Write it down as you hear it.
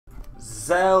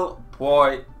Zel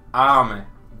Boy Army,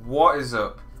 what is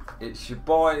up? It's your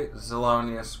boy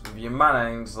Zelonius with your man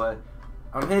Ainsley.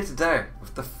 I'm here today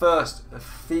with the first of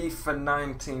FIFA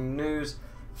 19 news,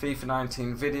 FIFA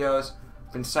 19 videos.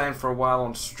 I've been saying for a while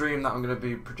on stream that I'm going to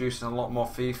be producing a lot more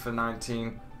FIFA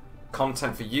 19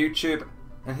 content for YouTube,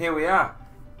 and here we are.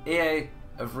 EA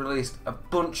have released a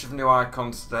bunch of new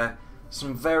icons today,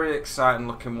 some very exciting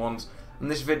looking ones, and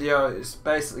this video is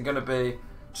basically going to be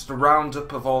just a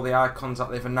roundup of all the icons that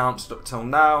they've announced up till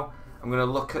now. I'm going to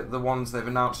look at the ones they've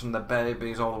announced from their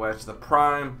babies all the way to the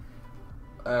prime.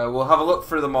 We'll have a look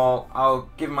through them all. I'll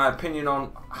give my opinion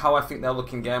on how I think they'll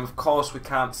look in game. Of course we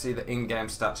can't see the in-game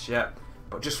stats yet,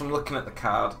 but just from looking at the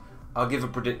card, I'll give a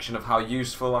prediction of how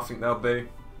useful I think they'll be.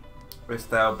 If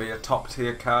they'll be a top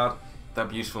tier card, if they'll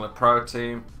be useful in a pro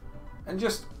team, and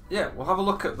just, yeah, we'll have a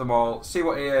look at them all, see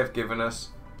what EA have given us.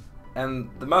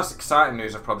 And the most exciting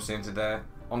news I've probably seen today,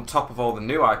 on top of all the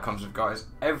new icons we've got, is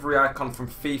every icon from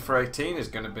FIFA 18 is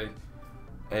going to be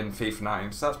in FIFA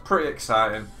 19, so that's pretty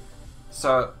exciting.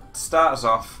 So to start us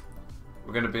off,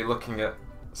 we're going to be looking at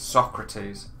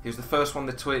Socrates. He was the first one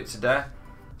they tweeted today.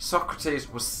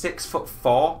 Socrates was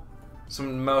 6'4",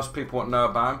 something most people won't know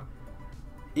about him.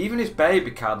 Even his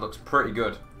baby card looks pretty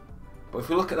good, but if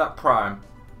we look at that prime,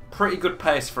 pretty good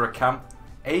pace for a cam.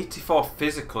 84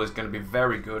 physical is going to be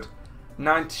very good.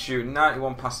 90 shooting,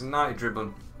 91 passing, 90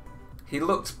 dribbling. He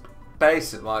looks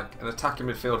basic like an attacking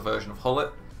midfield version of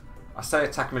Hullet. I say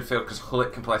attacking midfield because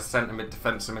Hullet can play centre mid,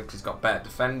 defensive mid because he's got better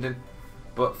defending.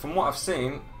 But from what I've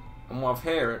seen and what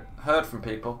I've heard from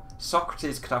people,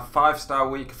 Socrates could have 5-star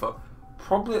weaker foot,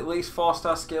 probably at least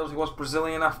 4-star skills. He was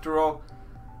Brazilian after all.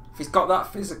 If he's got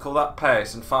that physical, that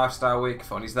pace and 5-star weaker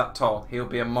foot and he's that tall, he'll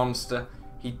be a monster.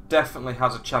 He definitely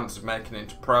has a chance of making it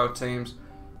into pro teams.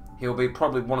 He'll be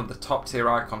probably one of the top tier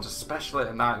icons, especially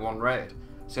at a 91 rated.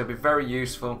 So he'll be very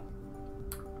useful.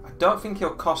 I don't think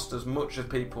he'll cost as much as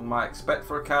people might expect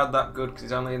for a card that good because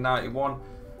he's only a 91.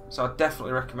 So I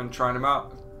definitely recommend trying him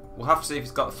out. We'll have to see if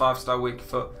he's got the 5-star weaker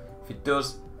foot. If he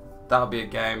does, that'll be a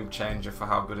game changer for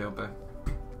how good he'll be.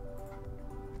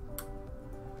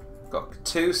 Got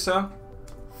Gattuso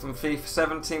from FIFA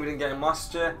 17. We didn't get him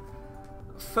last year.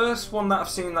 First one that I've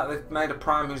seen that they've made a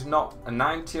prime who's not a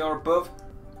 90 or above.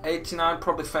 89,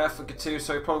 probably fair for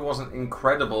Gattuso. He probably wasn't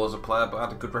incredible as a player, but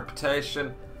had a good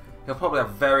reputation. He'll probably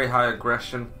have very high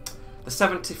aggression. The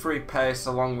 73 pace,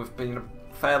 along with being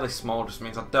fairly small, just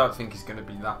means I don't think he's going to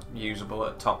be that usable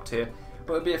at top tier.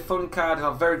 But it'll be a fun card.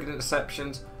 He'll have very good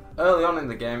interceptions. Early on in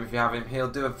the game, if you have him, he'll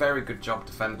do a very good job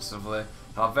defensively.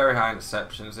 He'll have very high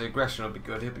interceptions. The aggression will be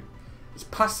good. His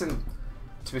passing,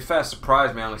 to be fair,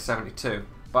 surprised me, only 72.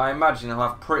 But I imagine he'll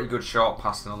have pretty good short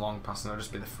passing and long passing. It'll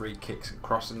just be the free kicks and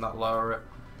crossing that lower it.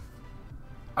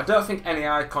 I don't think any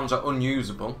icons are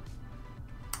unusable,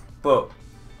 but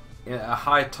at a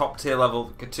high top tier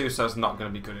level, Gattuso's not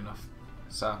going to be good enough.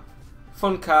 So,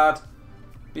 fun card,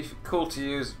 be cool to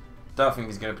use. Don't think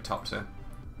he's going to be top tier.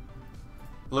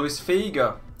 Luis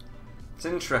Figo. It's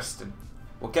interesting.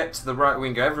 We'll get to the right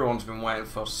winger everyone's been waiting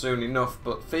for soon enough,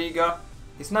 but Figo,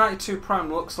 his 92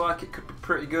 prime looks like it could be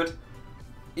pretty good.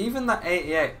 Even that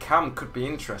 88 cam could be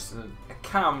interesting. A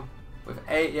cam with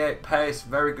 88 pace,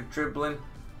 very good dribbling,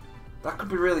 that could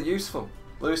be really useful.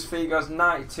 Luis Figo's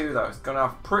 92 though. It's going to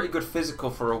have pretty good physical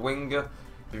for a winger.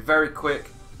 Be very quick,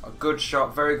 a good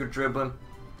shot, very good dribbling.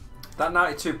 That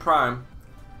 92 prime,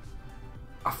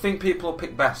 I think people will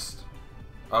pick best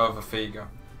over Figo.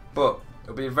 But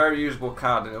it'll be a very usable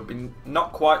card and it'll be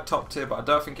not quite top tier, but I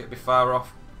don't think it'll be far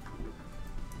off.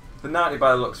 The 90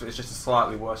 by the looks of it is just a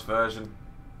slightly worse version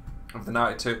of the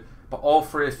 92, but all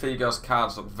three of Figo's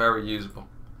cards look very usable.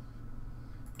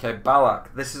 Okay,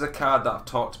 Ballack. This is a card that I've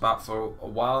talked about for a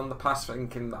while in the past,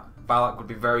 thinking that Ballack would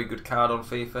be a very good card on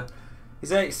FIFA.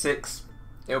 He's 86,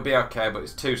 it'll be okay, but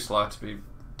it's too slow to be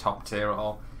top tier at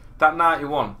all. That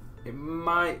 91, it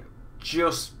might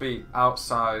just be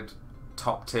outside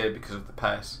top tier because of the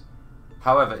pace.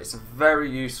 However, it's a very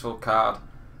useful card,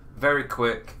 very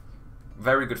quick,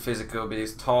 very good physical, but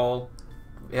he's tall.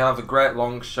 He'll have a great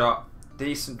long shot,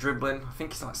 decent dribbling. I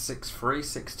think he's like 6'3",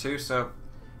 6'2", so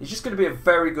he's just going to be a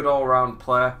very good all-round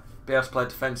player. Be able to play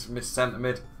defensive mid, centre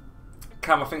mid.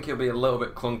 Cam, I think he'll be a little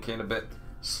bit clunky and a bit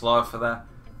slow for that,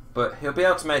 but he'll be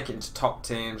able to make it into top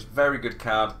teams. Very good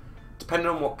card. Depending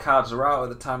on what cards are out at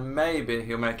the time, maybe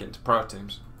he'll make it into pro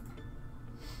teams.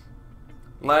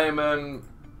 Layman,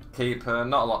 keeper,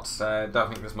 not a lot to say. Don't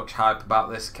think there's much hype about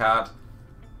this card.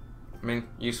 I mean,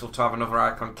 useful to have another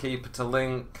icon keeper to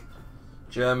link.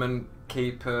 German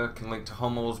keeper can link to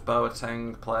Hummels,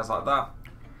 Boateng, players like that.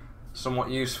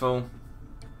 Somewhat useful.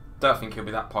 Don't think he'll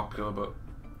be that popular, but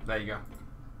there you go.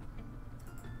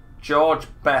 George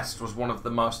Best was one of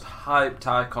the most hyped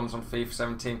icons on FIFA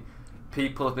 17.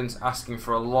 People have been asking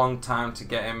for a long time to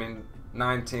get him in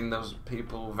 19. There was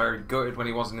people very gutted when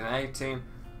he wasn't in 18.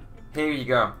 Here you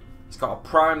go. He's got a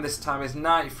prime this time. His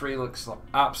 93 looks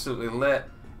absolutely lit.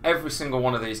 Every single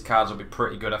one of these cards will be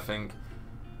pretty good, I think.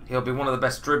 He'll be one of the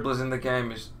best dribblers in the game.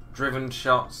 His driven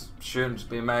shots, shooting will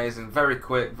be amazing. Very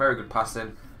quick, very good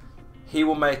passing. He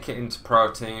will make it into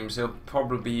pro teams. He'll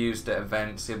probably be used at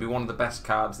events. He'll be one of the best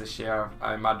cards this year,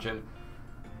 I imagine.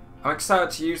 I'm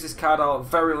excited to use this card. I'll at the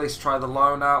very least try the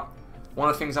loan out. One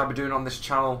of the things I'll be doing on this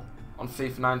channel on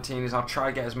FIFA 19 is I'll try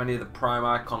to get as many of the prime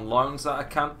icon loans that I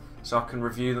can, so I can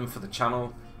review them for the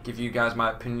channel, give you guys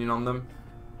my opinion on them.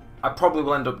 I probably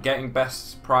will end up getting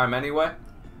Best's prime anyway.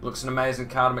 Looks an amazing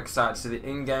card. I'm excited to see the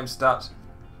in-game stats.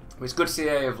 It's good to see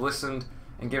EA have listened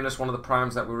and given us one of the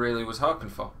primes that we really was hoping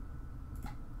for.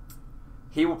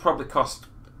 He will probably cost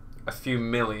a few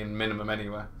million minimum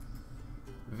anyway.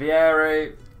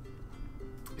 Vieira,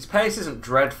 his pace isn't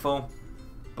dreadful,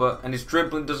 and his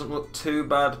dribbling doesn't look too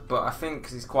bad, but I think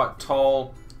 'cause he's quite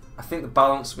tall, I think the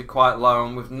balance will be quite low,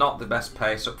 and with not the best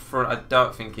pace up front, I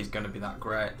don't think he's going to be that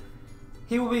great.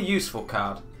 He will be a useful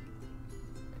card.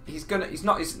 He's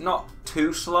not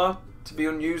too slow to be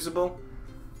unusable,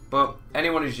 but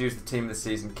anyone who's used the team of the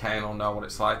season can will know what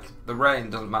it's like. The rating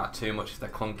doesn't matter too much if they're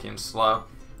clunky and slow.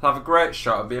 He'll have a great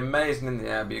shot, he'll be amazing in the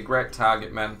air, be a great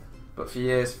target man, but for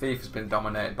years FIFA's been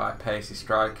dominated by pacey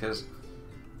strikers.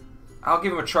 I'll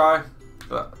give him a try,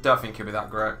 but I don't think he'll be that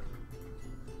great.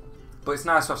 But it's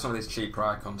nice to have some of these cheaper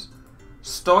icons.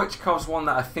 Stoichkov's one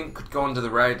that I think could go under the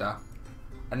radar.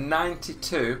 A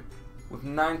 92 with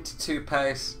 92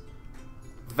 pace,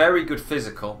 very good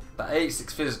physical. That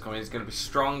 86 physical means he's going to be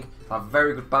strong, have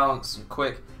very good balance and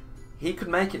quick. He could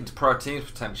make it into pro teams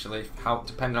potentially,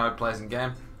 depending on how he plays in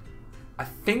game. I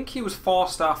think he was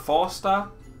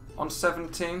 4-star on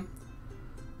 17,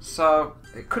 so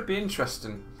it could be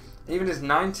interesting. Even his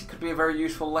 90 could be a very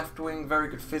useful left wing, very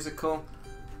good physical.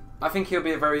 I think he'll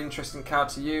be a very interesting card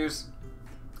to use.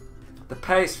 The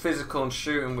pace, physical and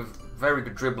shooting with very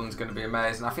good dribbling is going to be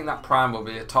amazing. I think that prime will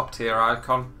be a top tier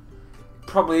icon.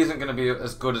 Probably isn't going to be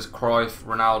as good as Cruyff,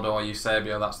 Ronaldo or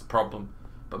Eusebio, that's the problem.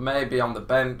 But maybe on the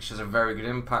bench as a very good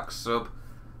impact sub.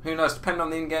 Who knows, depending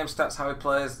on the in-game stats, how he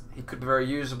plays, he could be very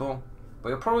usable. But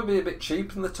he'll probably be a bit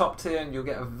cheap in the top tier and you'll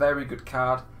get a very good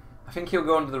card. I think he'll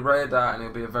go under the radar and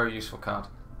he'll be a very useful card.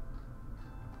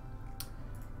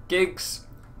 Giggs,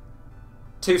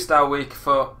 2-star weak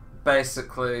foot.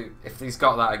 Basically, if he's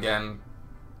got that again,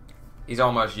 he's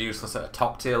almost useless at a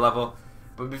top tier level.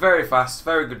 But he'll be very fast,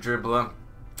 very good dribbler.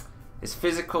 His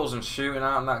physicals and shooting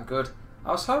aren't that good.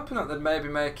 I was hoping that they'd maybe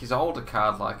make his older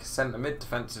card like a centre mid,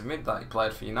 defensive mid that he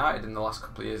played for United in the last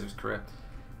couple of years of his career.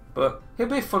 But he'll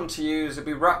be fun to use, he'll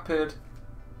be rapid,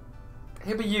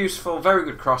 he'll be useful, very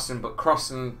good crossing, but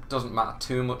crossing doesn't matter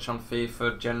too much on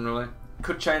FIFA generally.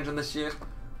 Could change on this year,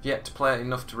 yet to play it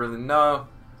enough to really know.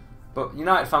 But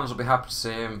United fans will be happy to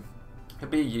see him. He'll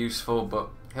be useful, but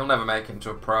he'll never make it into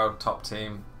a pro top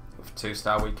team with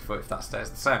 2-star weak foot if that stays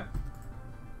the same.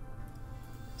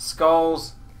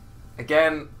 Scholes,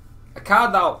 again, a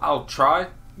card that I'll try.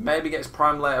 Maybe get his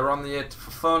prime later on in the year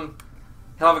for fun.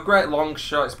 He'll have a great long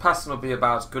shot. His passing will be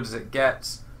about as good as it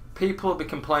gets. People will be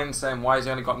complaining saying why he's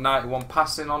only got 91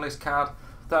 passing on his card.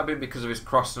 That'll be because of his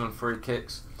crossing and free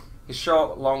kicks. His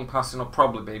short, long passing will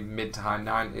probably be mid to high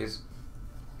 90s.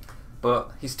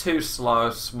 But he's too slow,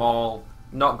 small,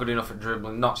 not good enough at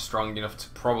dribbling, not strong enough to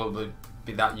probably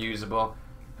be that usable.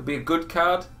 He'll be a good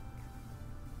card,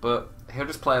 but he'll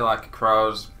just play like a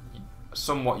Kroos,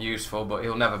 somewhat useful, but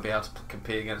he'll never be able to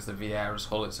compete against the Vieiras,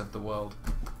 Hullits of the world.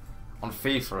 On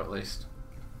FIFA at least.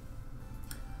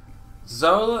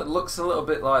 Zola looks a little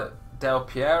bit like Del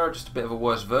Piero, just a bit of a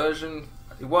worse version.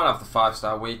 He won't have the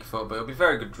 5-star weak foot, but he'll be a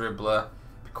very good dribbler,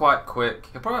 be quite quick.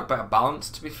 He'll probably have better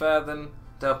balance to be fair than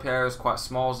Del Piero's quite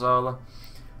small Zola.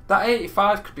 That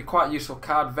 85 could be quite a useful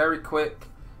card, very quick.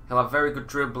 He'll have very good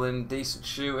dribbling, decent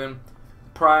shooting.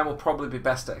 Prime will probably be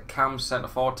best at a cam centre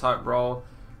forward type role.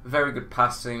 Very good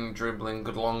passing, dribbling,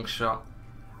 good long shot.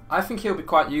 I think he'll be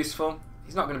quite useful.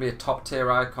 He's not going to be a top tier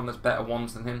icon, there's better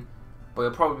ones than him. But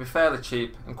he'll probably be fairly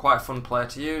cheap and quite a fun player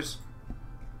to use.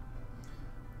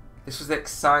 This was the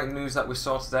exciting news that we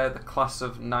saw today. The class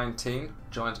of 19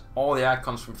 joins all the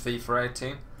icons from FIFA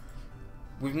 18.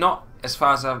 We've not, as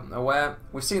far as I'm aware,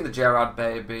 we've seen the Gerrard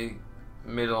baby,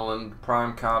 middle and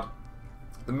prime card.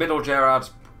 The middle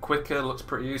Gerrard's quicker, looks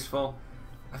pretty useful.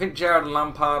 I think Gerrard and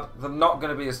Lampard, they're not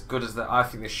going to be as good as I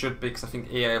think they should be, because I think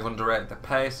EA have underrated the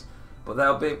pace. But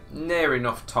they'll be near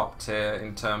enough top tier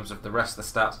in terms of the rest of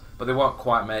the stats, but they won't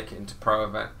quite make it into pro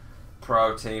event.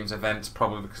 pro teams, events,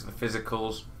 probably because of the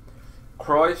physicals.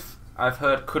 Cruyff, I've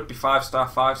heard, could be 5-star,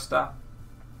 5-star.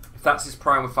 If that's his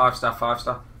prime with 5-star,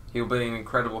 5-star, he'll be an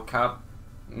incredible card.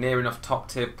 Near enough top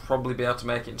tier, probably be able to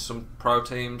make it in some pro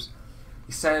teams.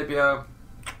 Eusebio,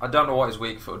 I don't know what his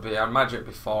weak foot would be. I'd imagine it'd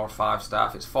be 4 or 5-star.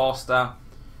 If it's 4-star,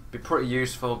 it'd be pretty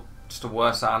useful, just a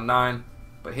worse R9.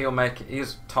 But he'll make it.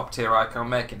 He's top tier icon.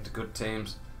 Make it into good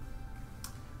teams.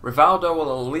 Rivaldo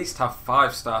will at least have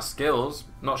 5-star skills.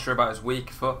 Not sure about his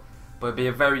weak foot, but it'd be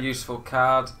a very useful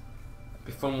card. It'd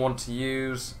be a fun one to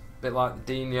use. A bit like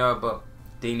the Dino, but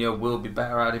Dino will be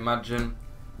better, I'd imagine.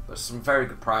 But some very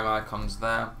good prime icons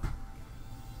there.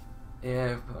 Yeah,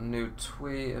 we've got a new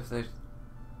tweet of the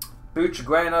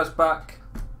Butragueno's back.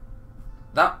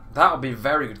 That'll be a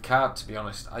very good card, to be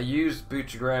honest. I used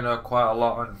Butragueno quite a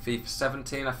lot on FIFA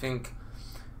 17. I think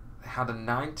they had a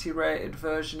 90 rated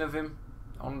version of him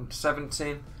on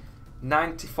 17.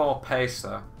 94 pace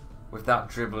though, with that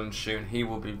dribble and shoot. He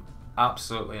will be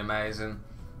absolutely amazing.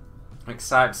 I'm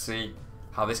excited to see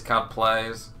how this card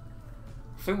plays.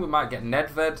 I think we might get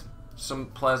Nedved, some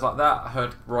players like that. I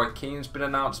heard Roy Keane's been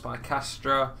announced by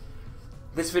Castro.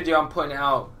 This video I'm putting it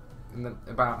out in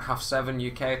about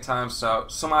 7:30 UK time, so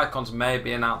some icons may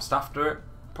be announced after it.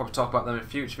 Probably talk about them in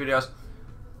future videos.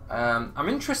 I'm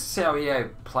interested to see how EA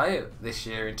play it this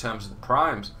year in terms of the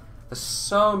primes. There's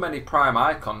so many prime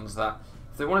icons that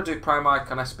if they want to do prime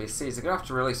icon SBCs, they're going to have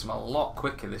to release them a lot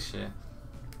quicker this year.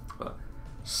 But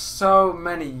so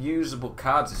many usable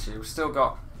cards this year. We've still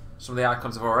got some of the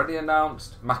icons I've already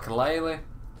announced. Makalele.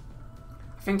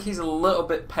 I think he's a little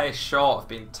bit pace short of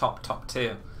being top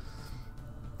tier.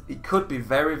 He could be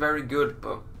very, very good,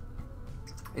 but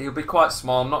he'll be quite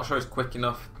small. I'm not sure he's quick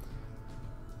enough.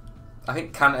 I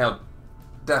think Kante'll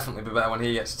definitely be better when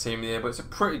he gets a team of the year, but it's a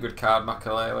pretty good card,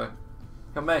 Makalele.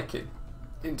 He'll make it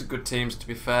into good teams, to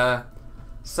be fair.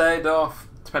 Seedorf,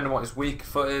 depending on what his weak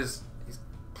foot is, he's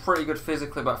pretty good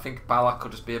physically, but I think Ballack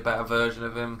could just be a better version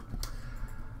of him.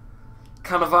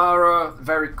 Cannavaro,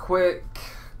 very quick.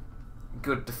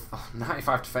 Good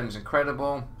 95 defense,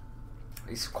 incredible.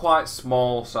 He's quite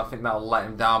small, so I think that'll let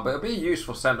him down, but it'll be a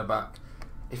useful centre-back.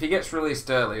 If he gets released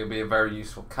early, it'll be a very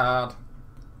useful card.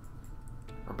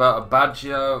 Roberto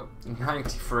Baggio,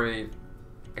 93.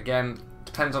 Again,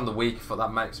 depends on the week foot,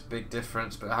 that makes a big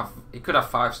difference, but he could have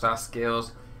 5-star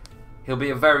skills. He'll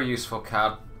be a very useful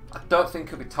card. I don't think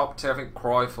he'll be top tier. I think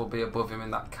Cruyff will be above him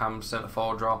in that cam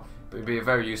centre-forward role, but he'll be a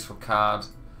very useful card.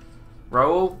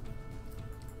 Raul,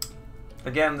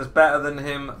 again, there's better than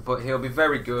him, but he'll be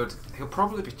very good. He'll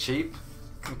probably be cheap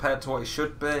compared to what he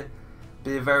should be.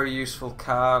 Be a very useful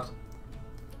card.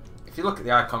 If you look at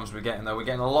the icons we're getting though, we're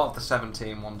getting a lot of the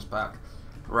 17 ones back.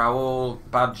 Raul,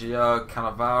 Baggio,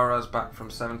 Cannavaro's back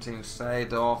from 17,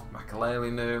 Seedorf,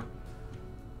 Makalele new,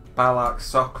 Ballack,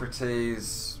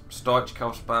 Socrates,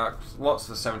 Stoichkov's back, lots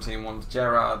of the 17 ones,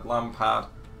 Gerrard, Lampard,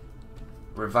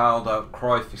 Rivaldo,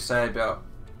 Cruyff, Eusebio.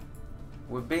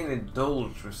 We've been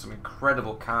indulged with some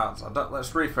incredible cards.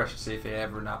 Let's refresh to see if he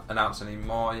ever announced any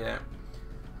more yet.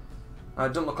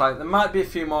 It doesn't look like there might be a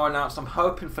few more announced. I'm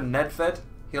hoping for Nedved.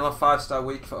 He'll have 5-star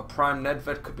week for a prime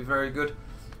Nedved, could be very good.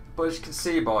 But as you can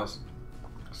see, boys,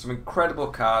 some incredible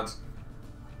cards.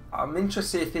 I'm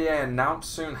interested if EA announce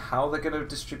soon how they're going to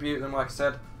distribute them. Like I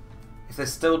said, if they're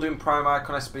still doing prime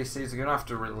icon SBCs, they're going to have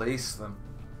to release them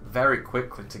very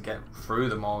quickly to get through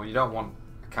them all. You don't want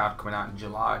a card coming out in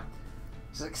July.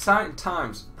 It's exciting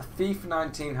times. The FIFA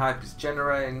 19 hype is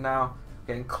generating now,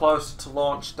 getting closer to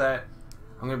launch date.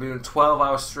 I'm going to be doing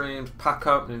 12-hour streams, pack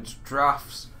openings,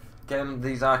 drafts, getting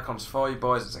these icons for you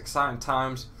boys. It's exciting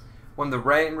times. When the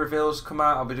rating reveals come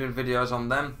out, I'll be doing videos on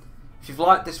them. If you've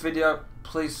liked this video,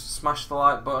 please smash the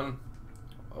like button.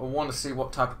 I want to see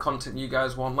what type of content you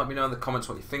guys want. Let me know in the comments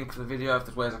what you think of the video, if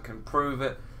there's ways I can improve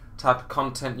it, type of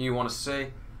content you want to see.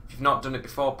 If you've not done it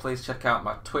before, please check out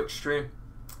my Twitch stream.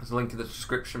 There's a link in the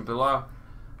description below.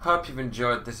 Hope you've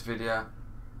enjoyed this video.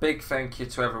 Big thank you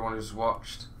to everyone who's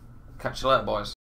watched. Catch you later, boys.